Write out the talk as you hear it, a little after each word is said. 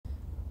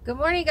Good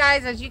morning,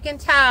 guys. As you can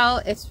tell,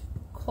 it's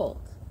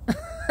cold.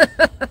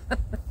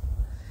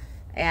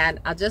 And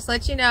I'll just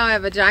let you know, I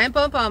have a giant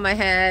bump on my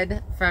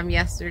head from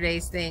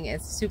yesterday's thing.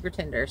 It's super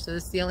tender, so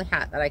this is the only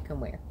hat that I can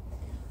wear.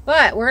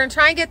 But we're going to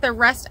try and get the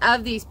rest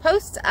of these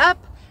posts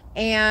up,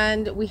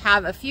 and we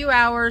have a few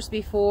hours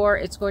before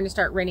it's going to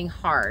start raining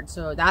hard.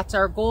 So that's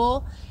our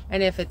goal.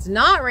 And if it's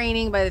not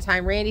raining by the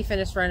time Randy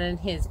finished running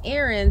his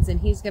errands,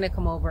 and he's going to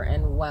come over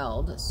and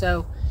weld.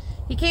 So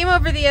he came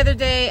over the other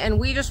day and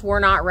we just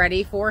were not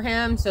ready for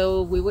him.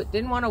 So we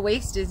didn't want to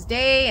waste his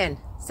day and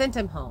sent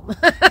him home.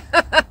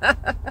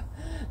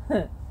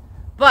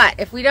 But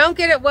if we don't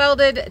get it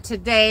welded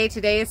today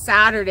is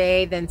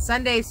Saturday, then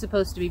Sunday is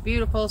supposed to be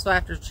beautiful. So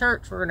after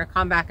church, we're going to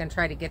come back and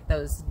try to get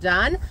those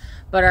done.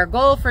 But our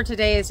goal for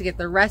today is to get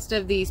the rest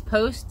of these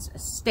posts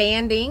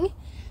standing.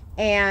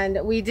 And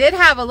we did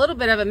have a little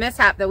bit of a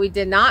mishap that we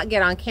did not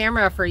get on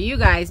camera for you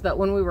guys. But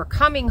when we were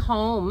coming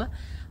home,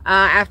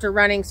 after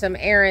running some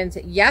errands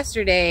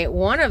yesterday,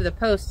 one of the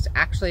posts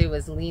actually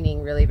was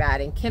leaning really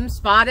bad, and Kim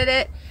spotted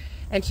it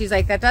and she's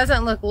like, that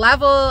doesn't look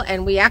level.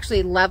 And we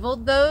actually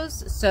leveled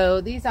those.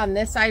 So these on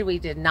this side we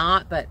did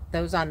not, but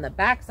those on the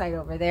back side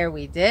over there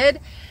we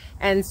did.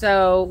 And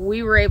so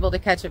we were able to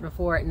catch it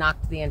before it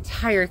knocked the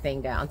entire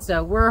thing down.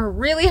 So we're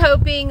really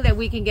hoping that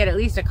we can get at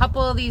least a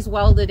couple of these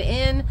welded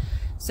in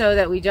so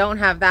that we don't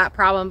have that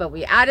problem. But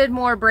we added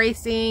more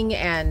bracing,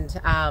 and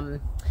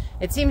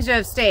it seems to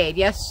have stayed.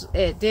 Yes,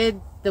 it did.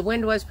 The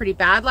wind was pretty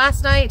bad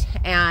last night,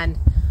 and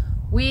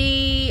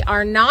we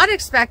are not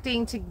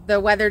expecting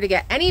the weather to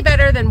get any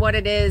better than what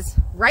it is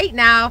right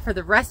now for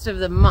the rest of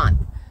the month,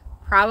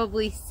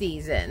 probably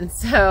season.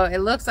 So it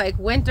looks like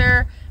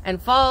winter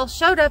and fall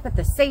showed up at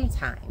the same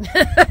time.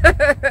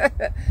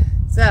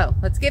 So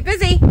let's get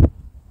busy.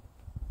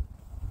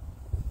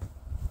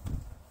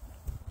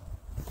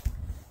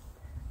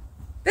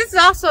 This is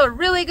also a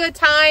really good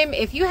time,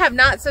 if you have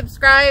not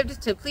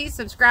subscribed, to please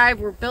subscribe.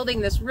 We're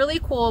building this really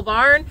cool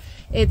barn.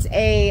 It's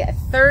a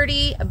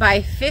 30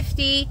 by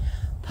 50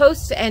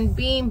 post and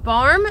beam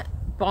barn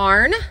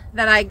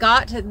that I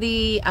got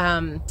the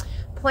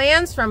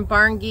plans from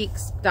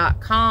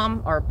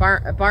barngeeks.com, or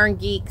Barn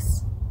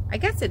Geeks. I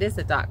guess it is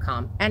a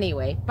 .com.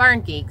 Anyway,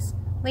 Barn Geeks.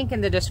 Link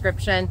in the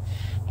description.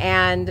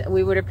 And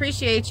we would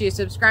appreciate you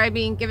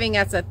subscribing, giving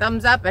us a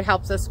thumbs up. It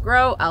helps us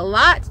grow a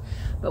lot.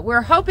 But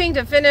we're hoping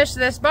to finish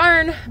this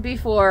barn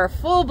before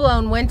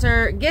full-blown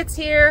winter gets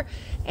here.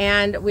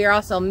 And we are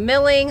also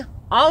milling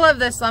all of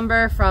this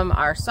lumber from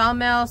our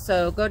sawmill.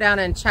 So go down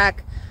and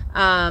check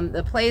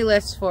the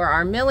playlist for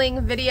our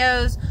milling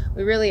videos.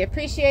 We really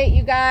appreciate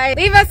you guys.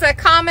 Leave us a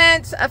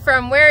comment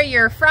from where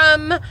you're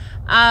from,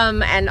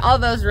 and all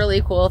those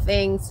really cool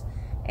things.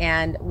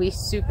 And we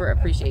super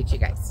appreciate you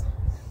guys.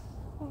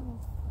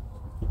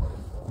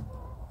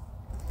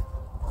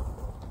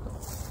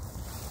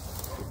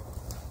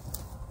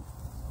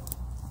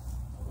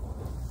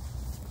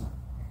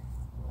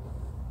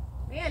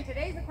 Man,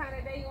 today's the kind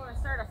of day you want to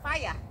start a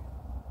fire.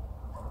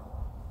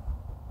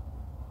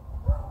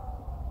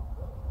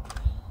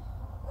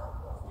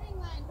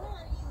 Ringline, where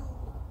are you?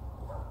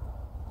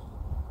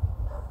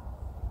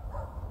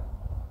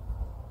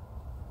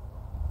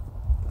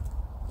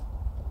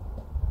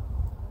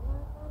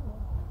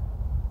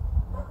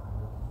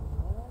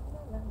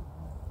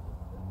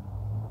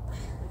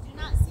 I do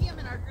not see them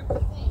in our group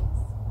of things.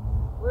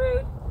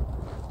 Rude.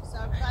 So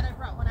I'm glad I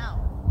brought one out.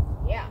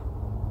 Yeah.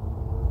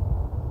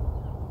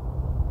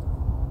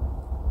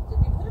 Did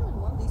we put them in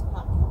one of these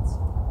pockets?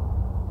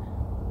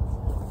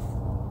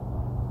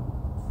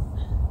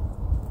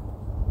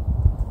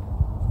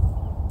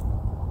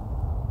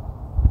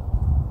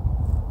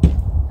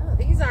 Oh,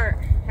 these aren't,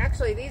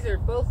 actually these are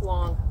both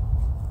long.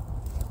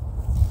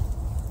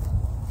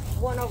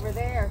 One over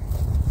there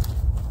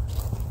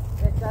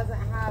that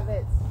doesn't have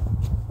its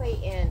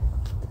plate in.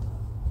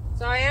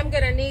 So I am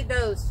gonna need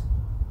those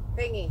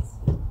thingies.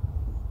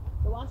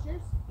 The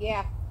washers?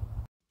 Yeah.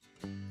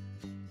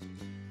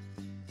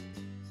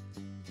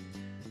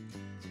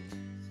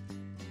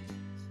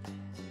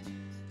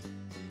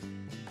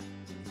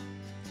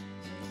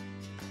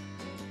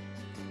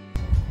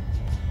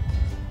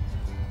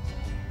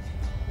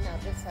 Now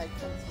this side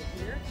comes to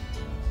here.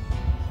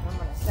 I'm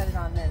gonna set it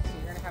on this, so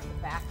you're gonna have to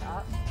back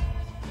up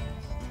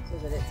so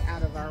that it's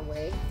out of our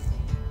way.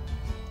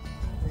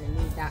 We're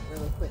gonna need that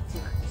really quick too.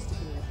 I'm just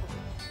sticking in the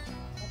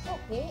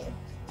pocket.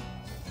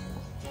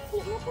 In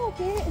my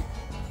pocket.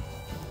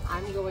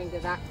 I'm going to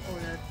that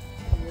corner,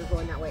 and you're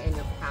going that way, and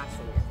you're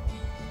passing it.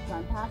 So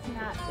I'm passing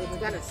that. It's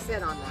gonna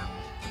sit on that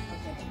one.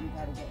 Okay, but you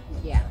gotta get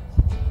here. Yeah.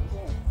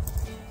 Okay.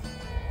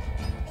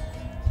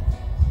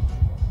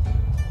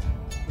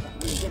 Let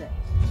me get it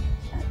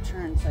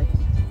turned so I can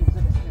get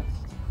good at this.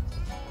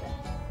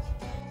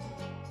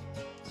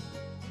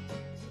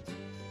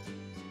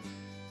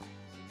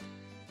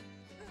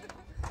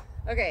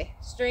 Okay,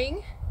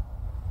 string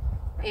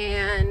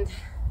and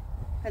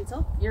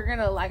Pencil? you're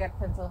gonna, I got a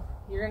pencil,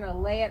 you're gonna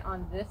lay it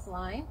on this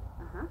line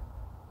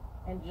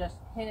and just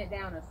pin it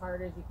down as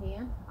hard as you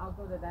can. I'll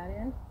go to that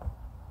end,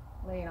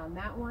 lay it on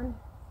that one,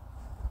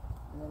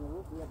 And then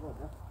we'll be able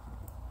to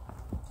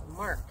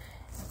mark.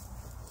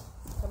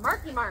 The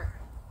marky mark.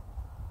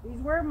 These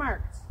were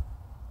marked.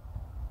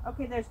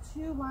 Okay, there's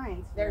 2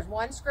 lines here. There's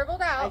one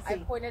scribbled out. I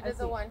pointed to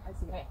the one. I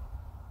see. Okay.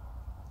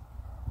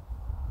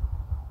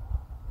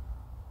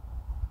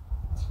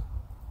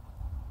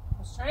 I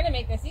was trying to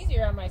make this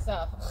easier on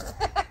myself.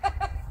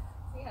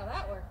 See how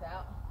that worked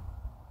out.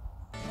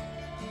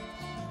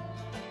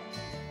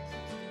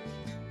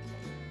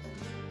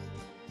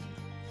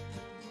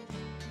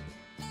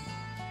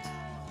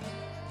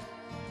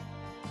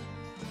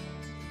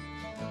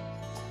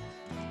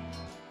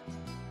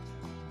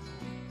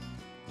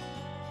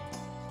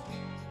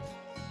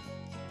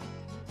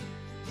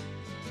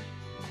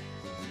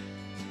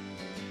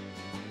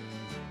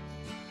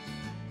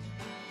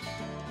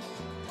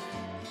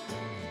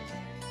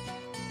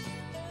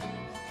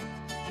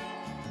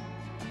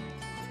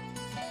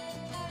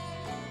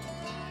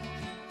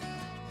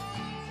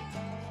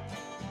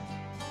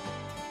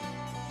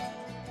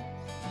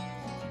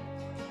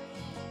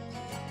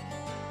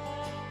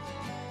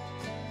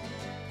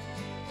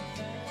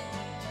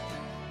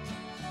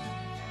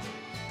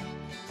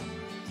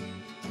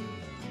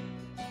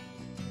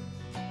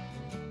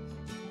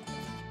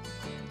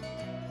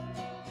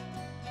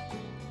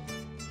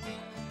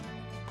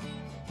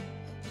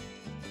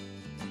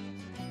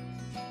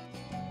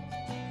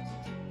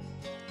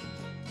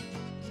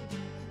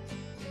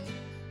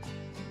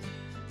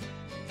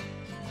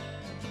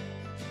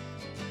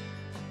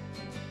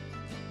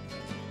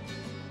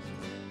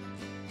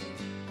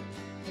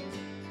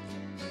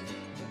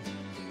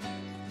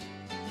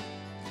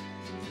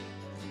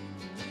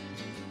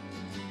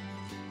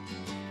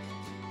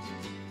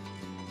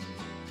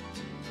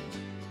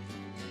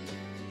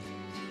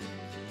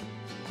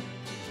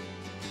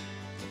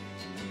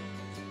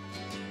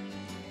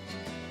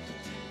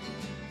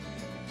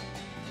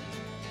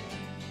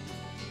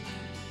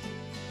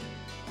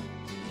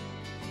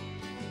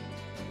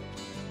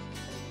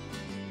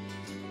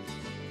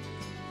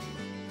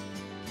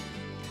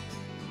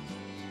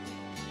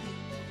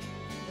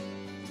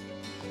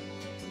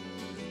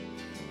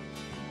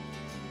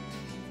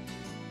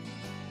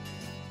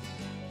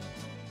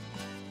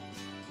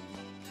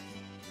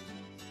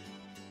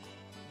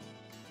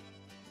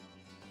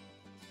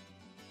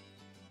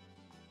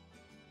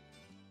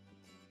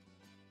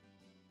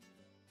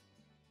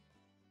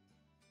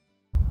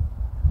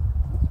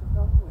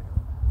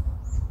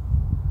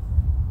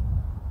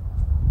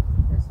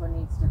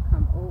 Needs to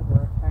come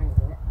over a tiny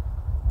bit.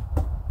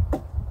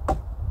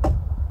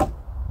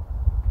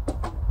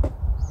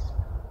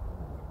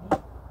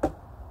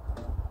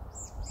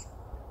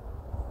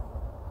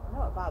 I know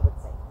what Bob would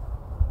say.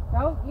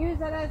 Don't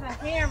use it as a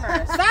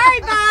hammer.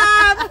 Sorry,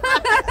 Bob!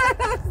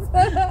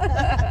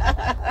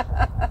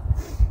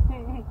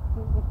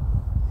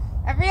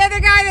 Every other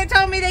guy that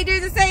told me they do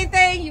the same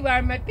thing, you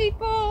are my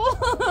people.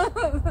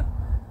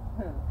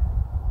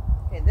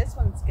 Okay, this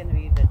one's going to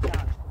be the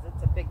challenge because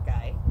it's a big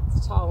guy.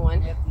 It's a tall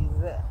one. You have to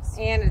use this.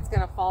 And it's going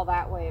to fall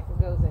that way if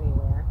it goes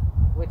anywhere,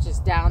 which is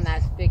down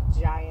that big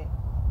giant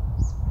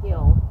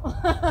hill.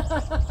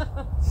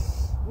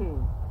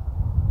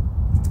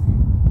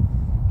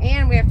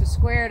 And we have to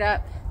square it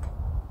up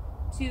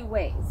 2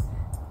 ways.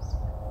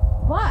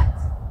 But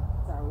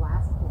it's our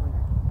last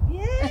corner.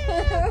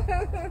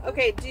 Yeah.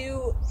 Okay,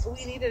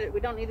 we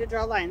don't need to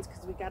draw lines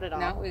because we got it all.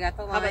 No, we got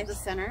the lines. How about the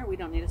center? We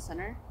don't need a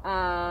center.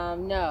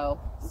 No.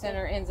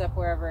 Center ends up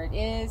wherever it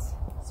is.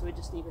 So we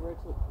just need to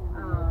rotate.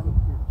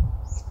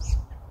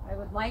 I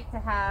would like to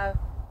have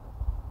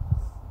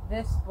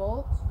this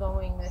bolt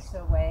going this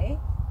way,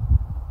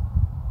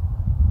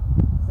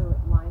 so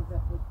it lines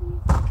up with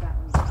these. That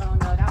one. Oh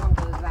no, that one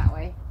goes that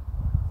way.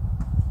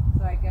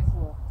 So I guess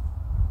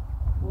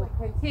we'll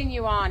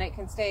continue on. It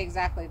can stay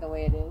exactly the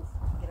way it is.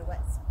 Get a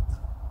wet cement.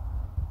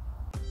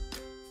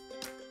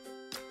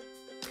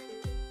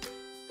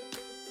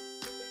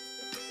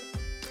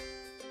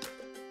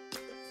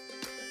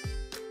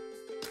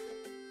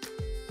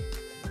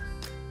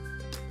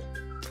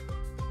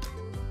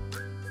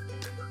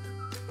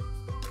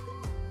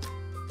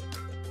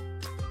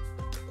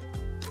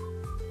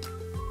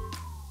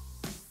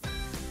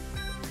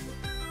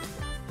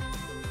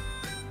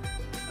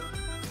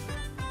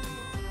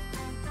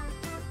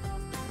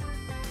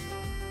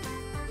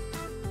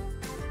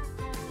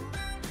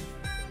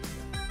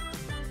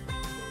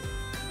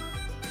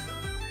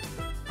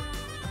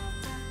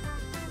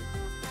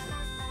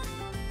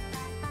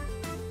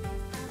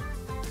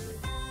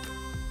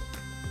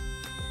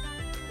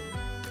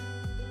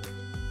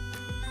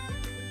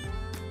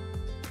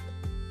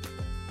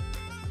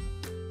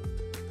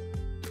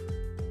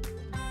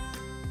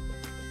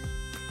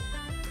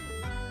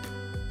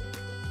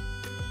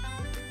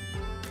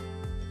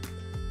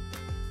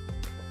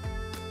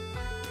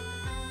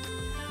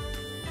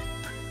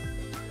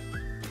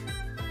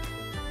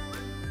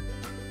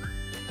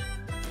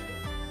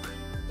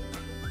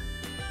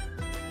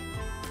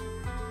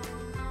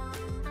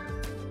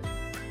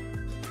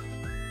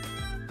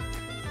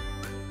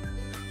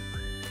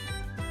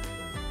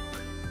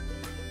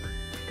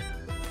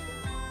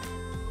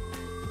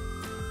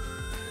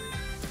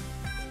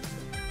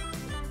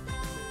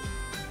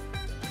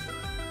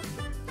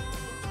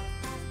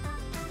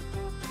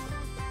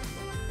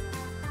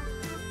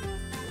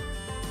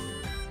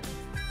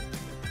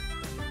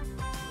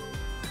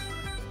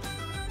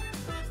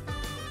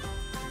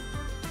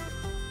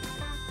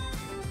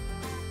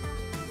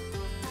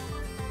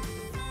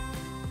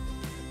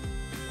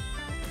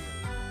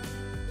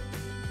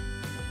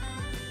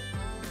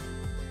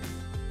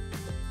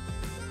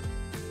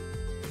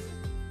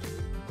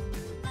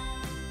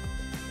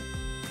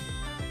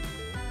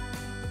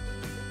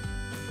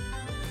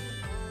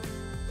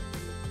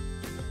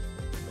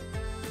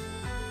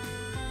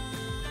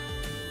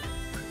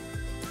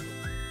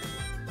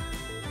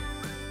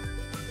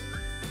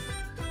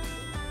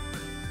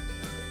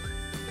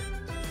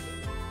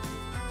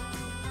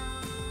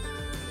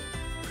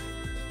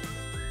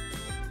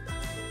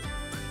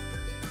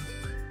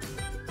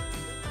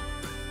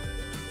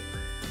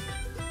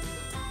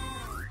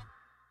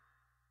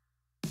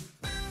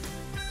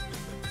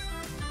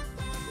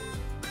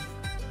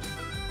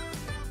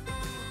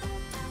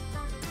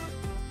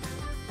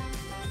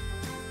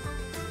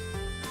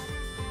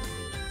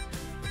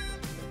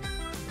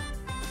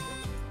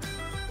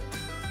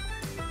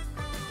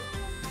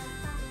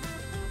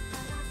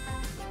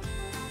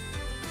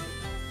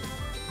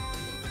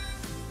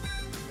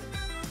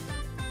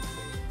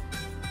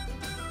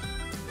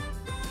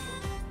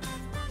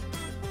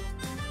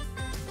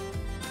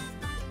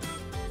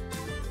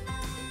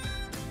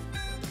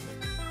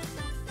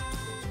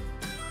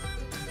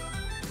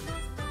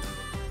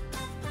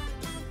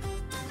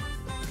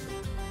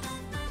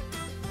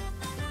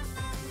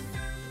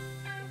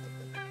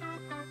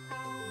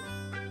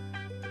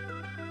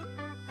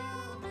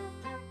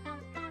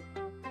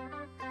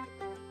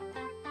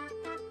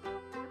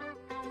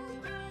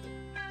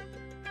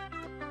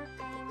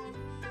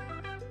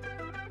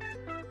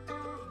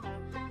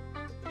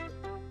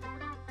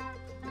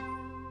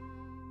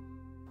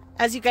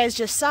 As you guys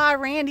just saw,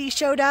 Randy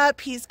showed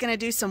up. He's going to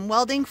do some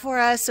welding for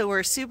us, so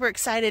we're super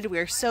excited.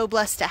 We're so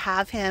blessed to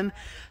have him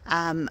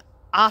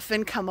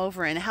often come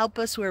over and help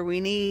us where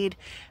we need.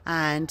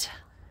 And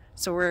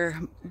so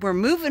we're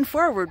moving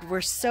forward.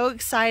 We're so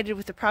excited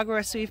with the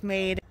progress we've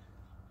made.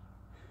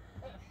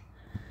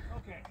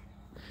 Okay.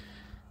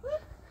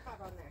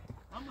 Caught on there.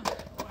 I'm gonna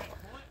go ahead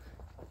and pull it.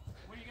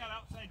 What do you got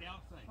outside the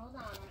outside? Hold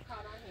on, I'm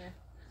caught on here.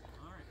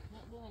 All right.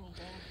 Can't do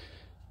anything.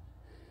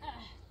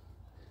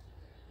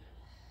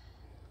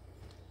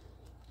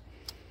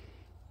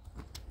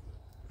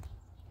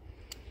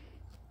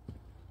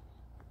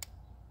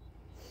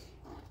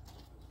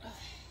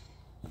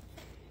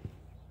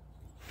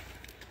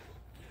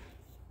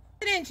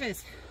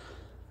 Inches.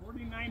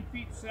 49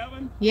 feet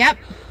 7. Yep.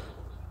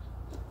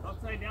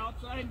 Outside to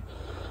outside.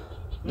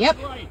 That's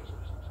Yep. right.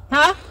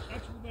 Huh?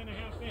 That's within a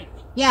 ½ inch.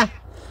 Yeah.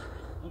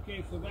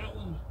 Okay, so that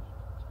one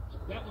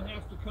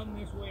has to come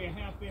this way a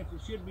 ½ inch.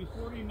 It should be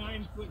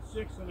 49 foot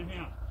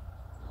 6.5.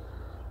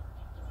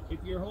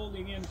 If you're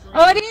holding in.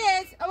 Oh, it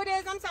is. Oh, it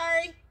is. I'm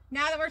sorry.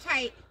 Now that we're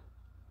tight.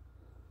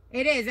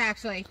 It is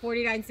actually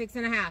 49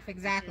 6.5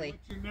 exactly. Okay,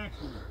 what's your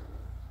next one?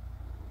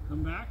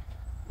 Come back.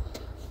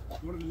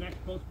 Go to the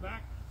next post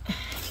back.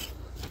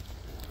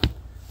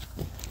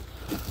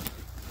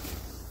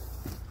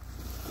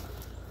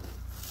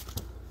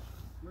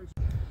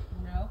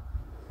 No.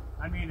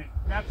 I mean,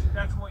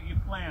 that's what you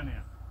plan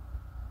in.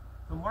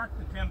 So mark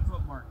the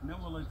 10-foot mark, and then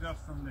we'll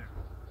adjust from there.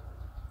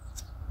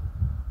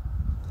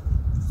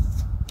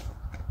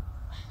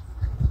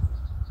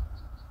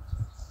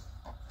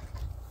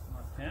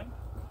 Mark 10.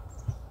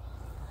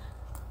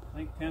 I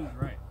think 10 is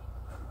right.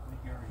 I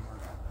think you already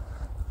marked it.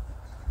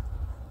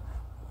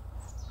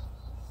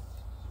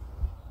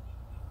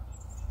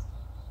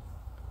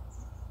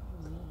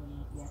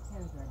 Yeah,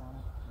 10's right on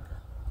it.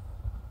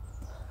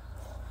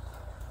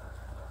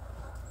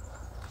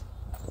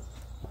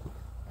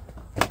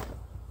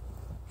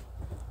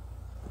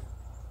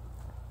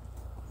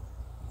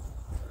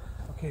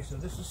 Okay, so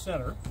this is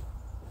center.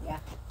 Yeah.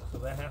 So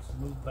that has to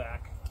move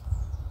back.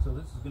 So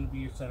this is going to be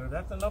your center.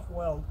 That's enough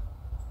weld.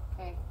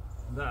 Okay.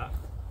 That.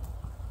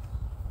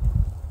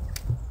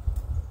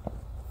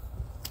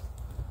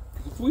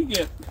 If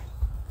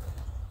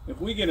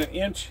we get an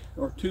inch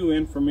or 2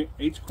 in from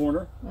each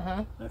corner,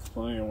 that's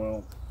fine.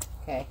 Well.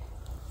 Okay.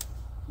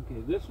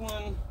 Okay, this one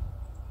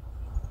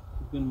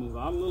is going to move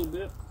out a little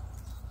bit.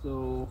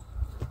 So.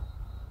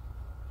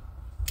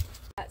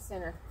 That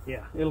center.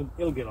 Yeah,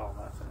 it'll get all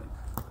that.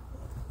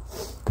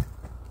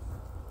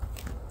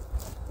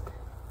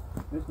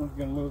 This one's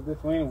going to move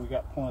this way, and we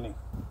got plenty.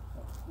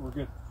 So we're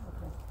good.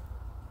 Okay.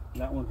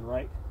 That one's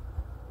right.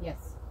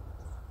 Yes.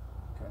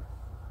 Okay.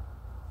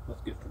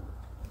 Let's get to it.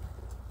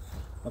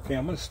 Okay,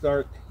 I'm going to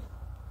start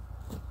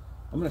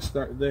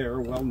there,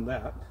 welding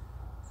that.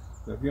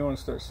 But if you want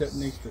to start setting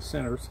these to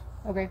centers,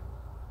 Okay.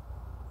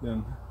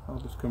 then I'll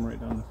just come right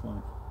down this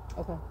line.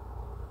 Okay.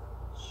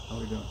 How are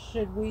we doing?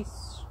 Should we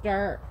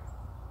start?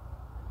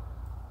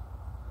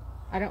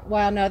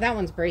 Well, no, that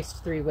one's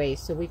braced 3 ways,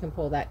 so we can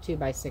pull that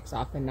 2x6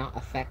 off and not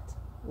affect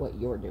what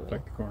you're doing.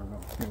 Affect the corner,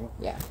 no.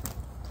 Yeah.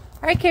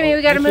 All right, Kimmy,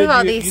 we got to move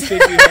all these. You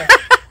said you had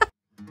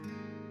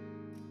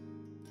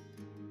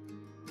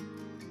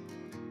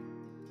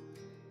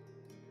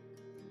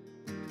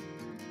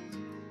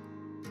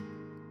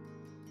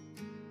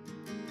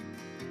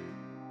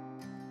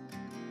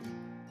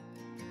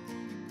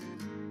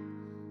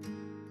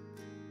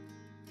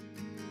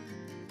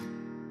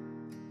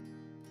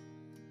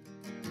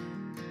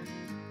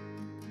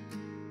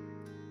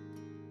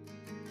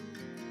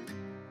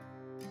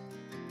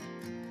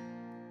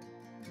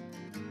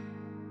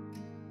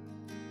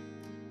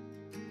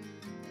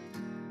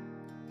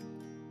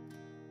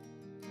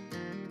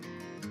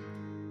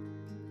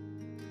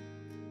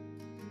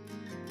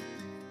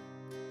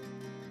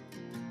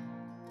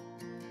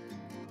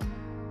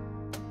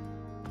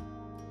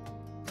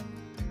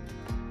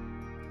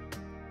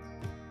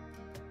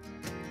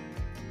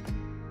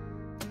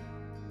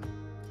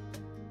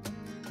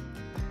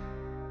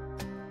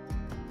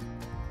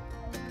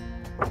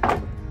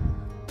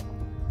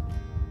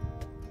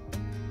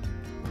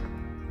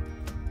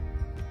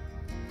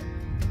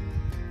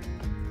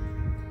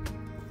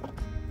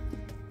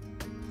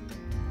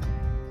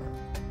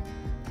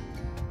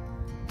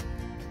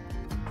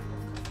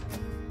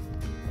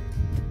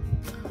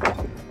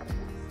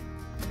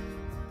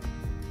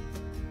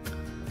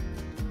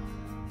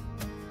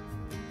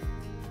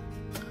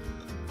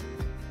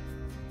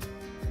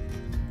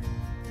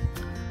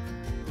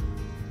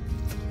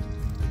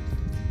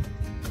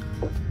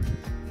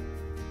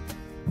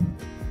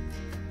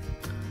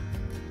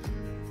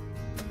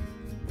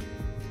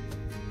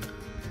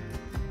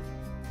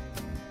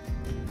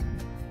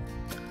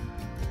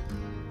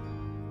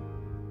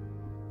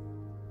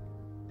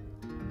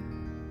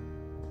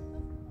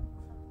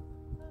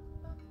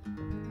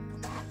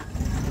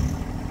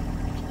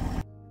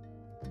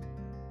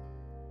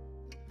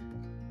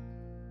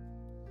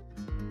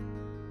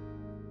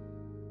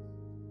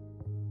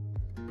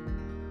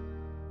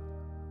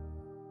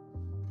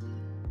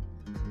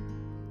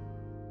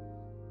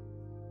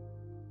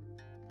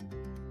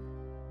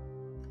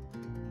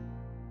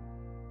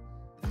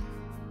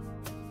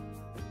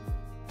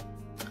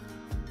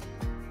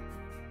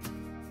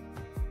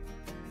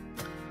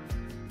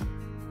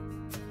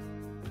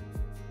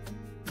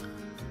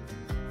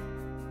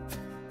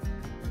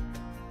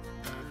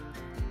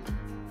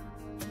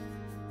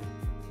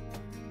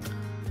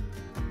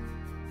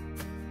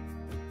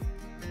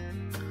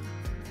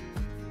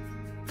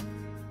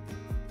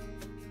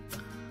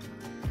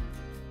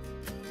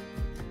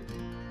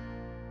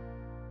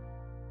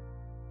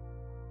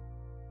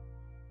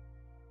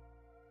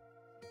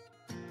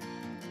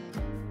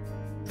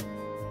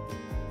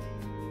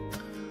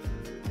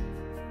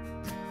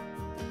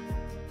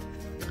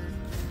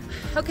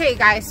Okay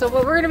guys, so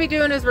what we're going to be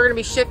doing is we're going to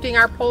be shifting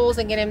our poles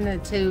and getting them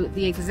to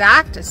the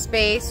exact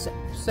space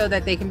so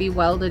that they can be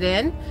welded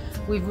in.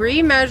 We've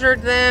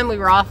remeasured them. We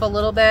were off a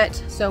little bit,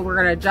 so we're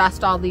going to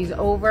adjust all these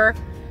over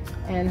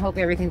and hope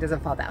everything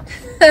doesn't fall down.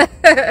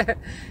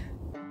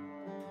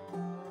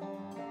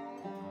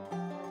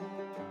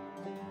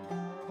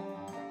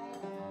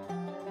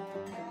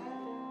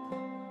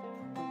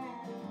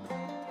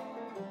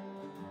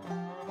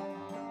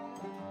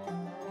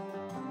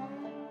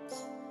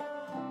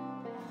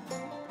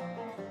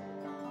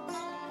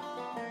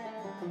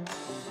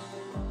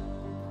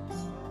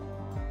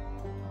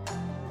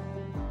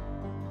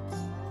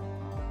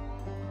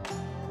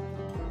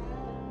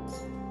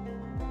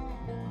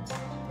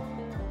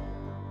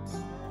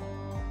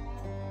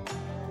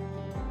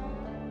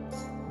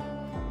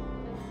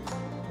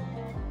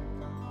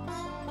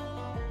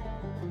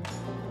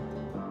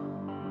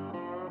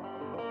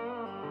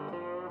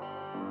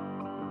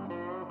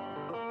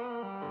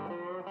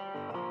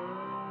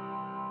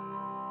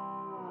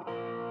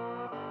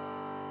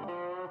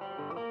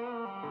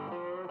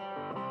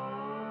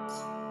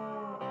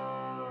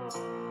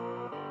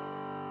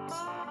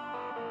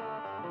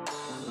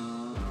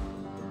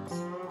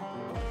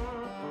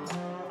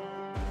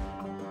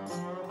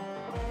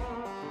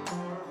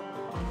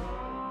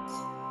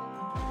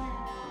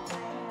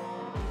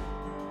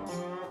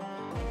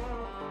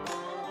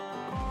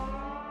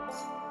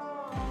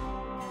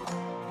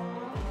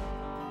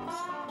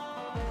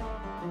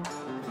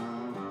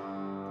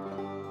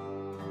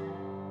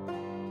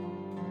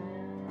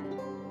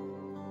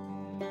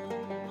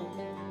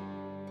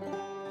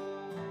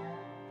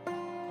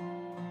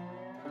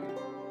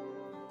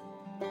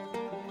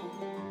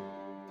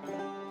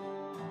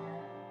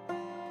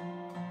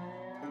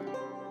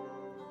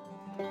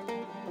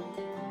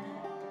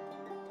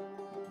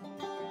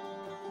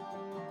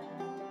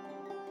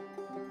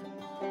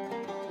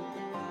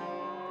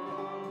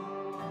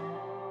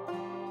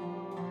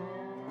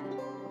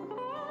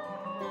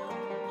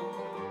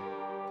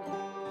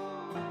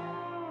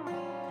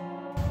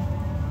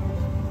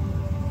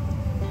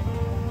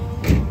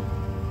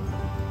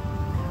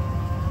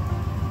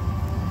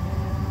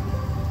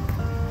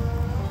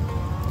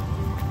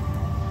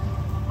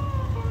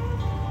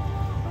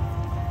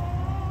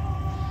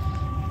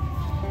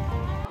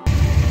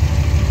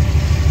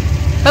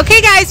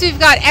 Okay guys, we've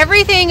got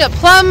everything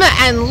plumb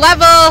and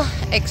level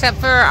except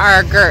for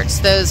our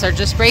girts. Those are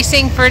just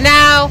bracing for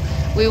now.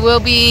 We will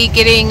be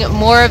getting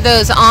more of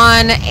those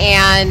on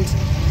and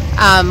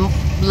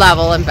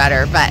level and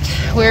better, but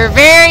we're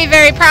very,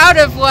 very proud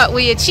of what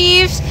we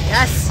achieved.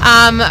 Yes.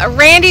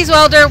 Randy's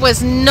welder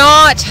was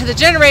not, the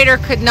generator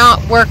could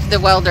not work the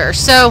welder,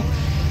 so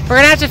we're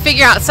gonna have to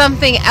figure out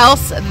something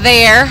else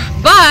there,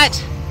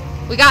 but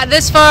we got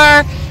this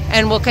far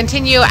and we'll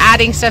continue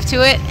adding stuff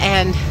to it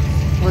and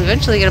we'll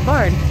eventually get a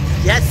barn.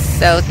 Yes.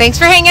 So thanks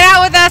for hanging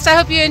out with us. I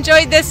hope you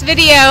enjoyed this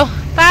video.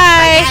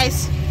 Bye. Bye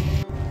guys.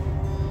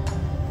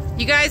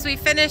 You guys, we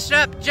finished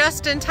up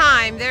just in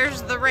time.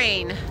 There's the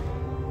rain.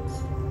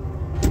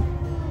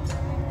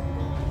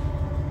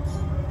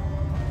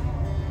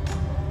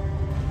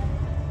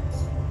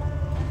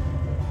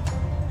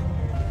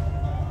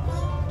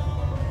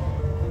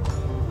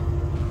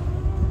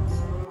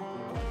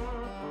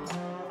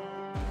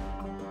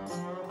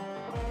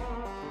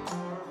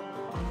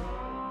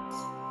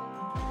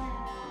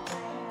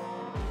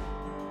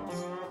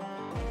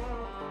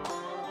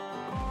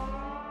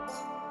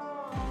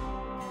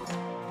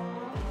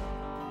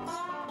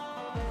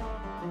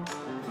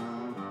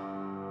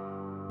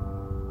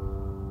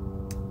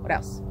 What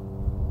else?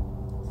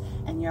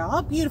 And you're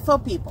all beautiful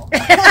people.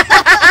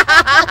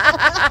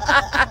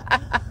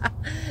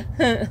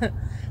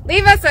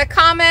 Leave us a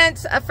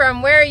comment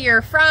from where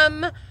you're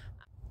from. The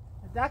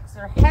ducks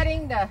are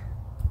heading to,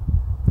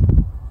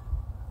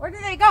 where do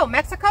they go?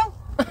 Mexico?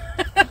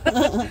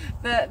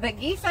 the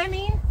geese, I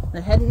mean?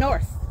 They're heading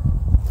north.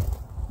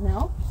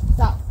 No?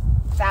 South.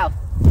 South.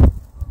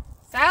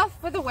 South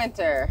for the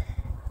winter.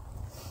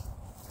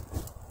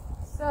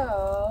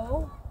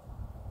 So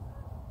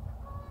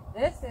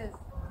this is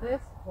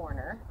this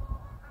corner,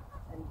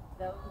 and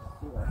those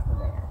two are for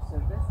there. So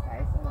this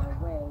guy's in our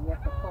way. We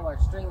have to pull our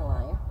string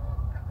line.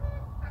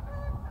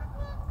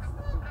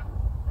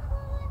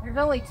 There's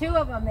only two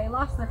of them. They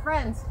lost their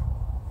friends.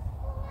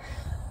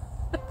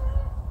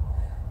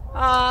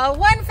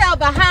 One fell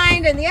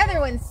behind, and the other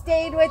one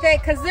stayed with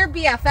it because they're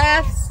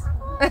BFFs.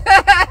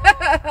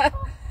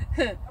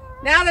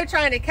 Now they're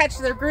trying to catch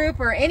their group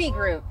or any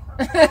group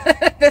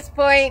at this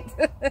point.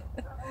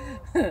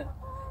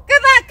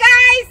 Good luck,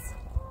 guys!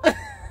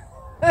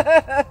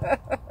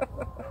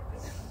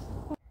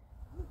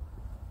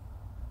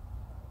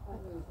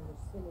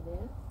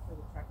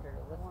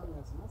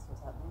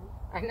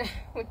 I know.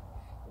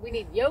 We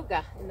need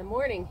yoga in the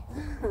morning,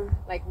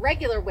 like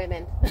regular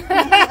women.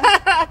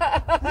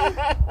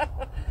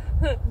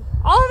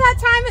 All of that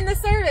time in the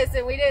service,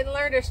 and we didn't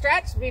learn to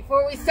stretch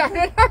before we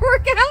started our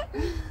workout.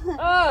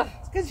 Oh.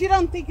 It's because you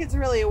don't think it's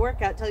really a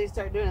workout till you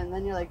start doing it, and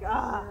then you're like,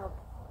 ah.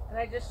 And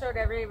I just showed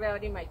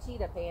everybody my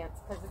cheetah pants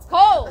because it's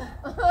cold.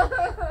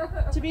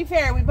 To be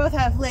fair, we both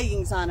have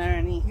leggings on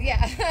underneath.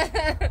 Yeah.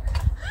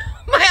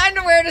 My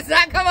underwear does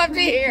not come up to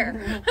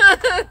here.